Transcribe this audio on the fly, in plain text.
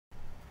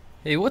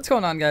Hey, what's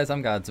going on, guys?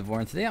 I'm XGodz,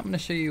 and today I'm going to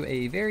show you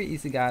a very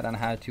easy guide on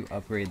how to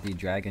upgrade the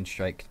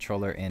Dragonite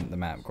Controller in the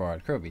map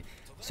Gorod Krovi.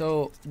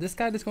 So this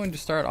guide is going to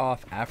start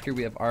off after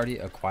we have already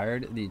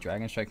acquired the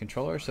Dragonite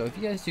Controller. So if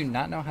you guys do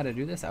not know how to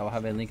do this, I will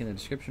have a link in the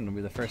description. It'll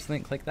be the first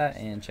link. Click that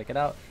and check it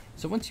out.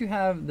 So once you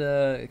have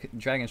the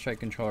Dragonite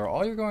Controller,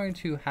 all you're going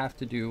to have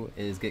to do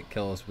is get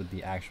kills with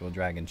the actual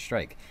Dragon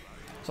Strike.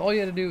 So all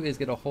you have to do is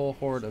get a whole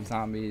horde of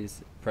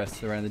zombies, press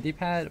the right on the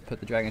D-pad,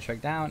 put the Dragon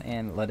Strike down,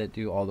 and let it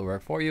do all the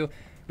work for you.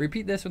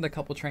 Repeat this with a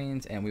couple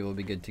trains and we will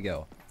be good to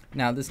go.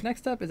 Now this next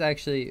step is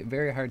actually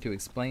very hard to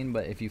explain,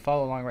 but if you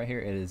follow along right here,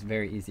 it is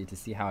very easy to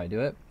see how I do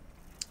it.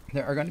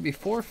 There are going to be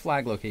 4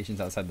 flag locations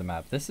outside the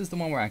map. This is the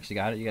one where I actually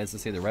got it. You guys will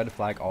see the red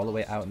flag all the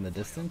way out in the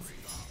distance.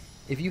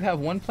 If you have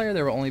one player,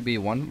 there will only be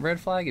 1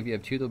 red flag. If you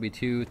have 2, there'll be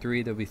 2,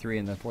 3, there'll be 3,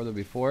 and then 4, there'll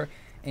be 4.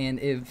 And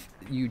if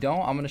you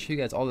don't, I'm going to show you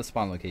guys all the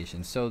spawn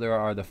locations. So there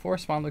are the 4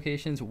 spawn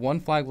locations.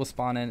 1 flag will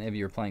spawn in if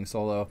you're playing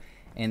solo.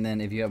 And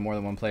then if you have more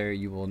than 1 player,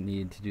 you will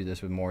need to do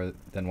this with more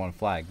than 1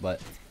 flag.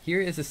 But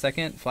here is the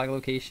second flag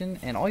location,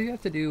 and all you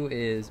have to do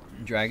is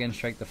Dragon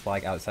Strike the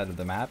flag outside of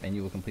the map and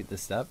you will complete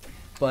this step.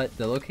 But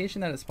the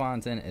location that it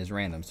spawns in is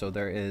random. So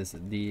there is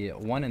the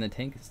one in the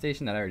tank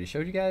station that I already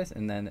showed you guys,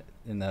 and then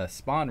in the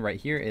spawn right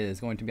here, it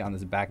is going to be on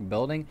this back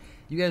building.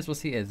 You guys will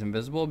see it's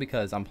invisible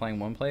because I'm playing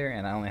 1 player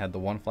and I only had the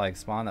 1 flag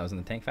spawn that was in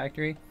the tank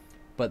factory.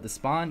 But the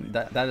spawn,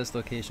 that is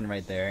location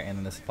right there, and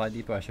then the supply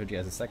depot I showed you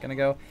guys a second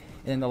ago.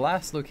 And the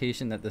last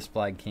location that this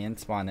flag can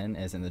spawn in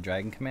is in the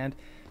Dragon command.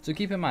 So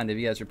keep in mind, if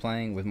you guys are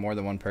playing with more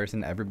than 1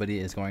 person, everybody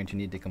is going to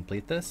need to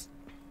complete this.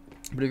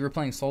 But if you're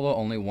playing solo,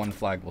 only 1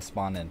 flag will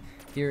spawn in.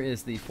 Here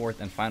is the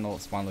 4th and final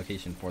spawn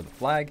location for the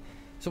flag.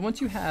 So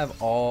once you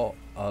have all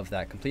of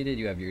that completed,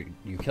 you have your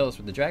kills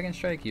with the Dragon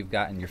Strike, you've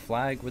gotten your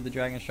flag with the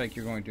Dragon Strike,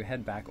 you're going to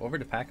head back over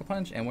to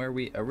Pack-a-Punch, and where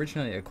we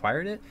originally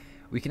acquired it,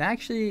 we can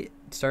actually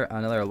start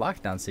another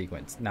lockdown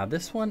sequence. Now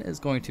this one is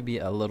going to be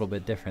a little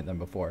bit different than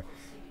before.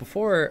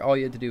 Before, all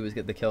you had to do was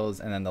get the kills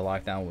and then the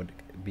lockdown would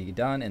be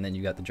done and then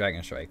you got the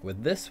Dragon Strike.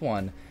 With this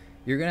one,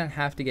 you're going to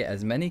have to get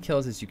as many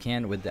kills as you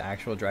can with the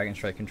actual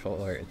Dragonite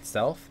Controller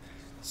itself.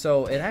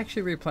 So it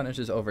actually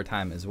replenishes over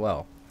time as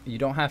well. You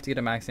don't have to get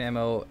a max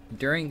ammo.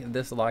 During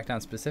this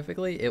lockdown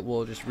specifically, it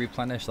will just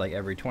replenish like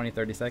every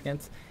 20-30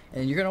 seconds,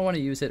 and you're going to want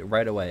to use it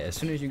right away. As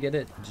soon as you get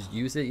it, just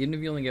use it. Even if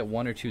you only get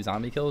 1 or 2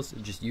 zombie kills,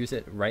 just use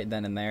it right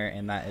then and there,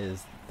 and that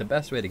is the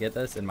best way to get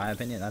this, in my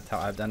opinion. That's how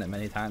I've done it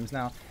many times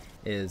now,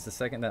 is the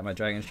second that my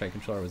Dragonite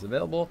Controller was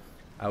available,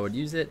 I would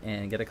use it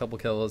and get a couple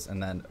kills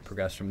and then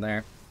progress from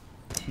there.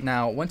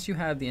 Now, once you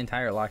have the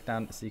entire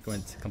lockdown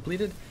sequence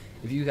completed,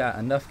 if you got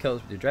enough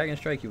kills with your Dragon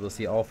Strike, you will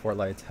see all 4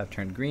 lights have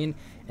turned green,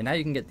 and now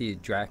you can get the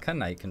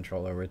Draconite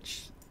Controller,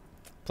 which,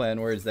 play on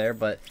words there,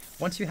 but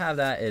once you have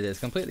that, it is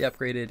completely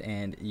upgraded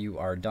and you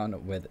are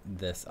done with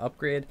this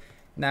upgrade.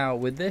 Now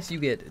with this, you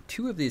get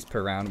 2 of these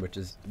per round, which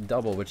is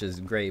double, which is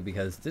great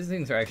because these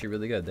things are actually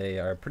really good. They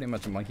are pretty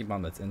much a monkey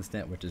bomb that's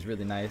instant, which is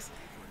really nice.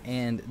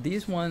 And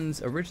these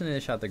ones, originally they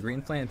shot the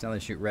green flames, now they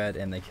shoot red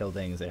and they kill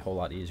things a whole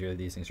lot easier.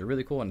 These things are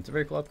really cool and it's a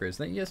very cool upgrade.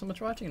 So thank you guys so much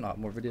for watching, and a lot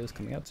more videos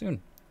coming out soon.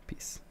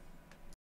 Peace.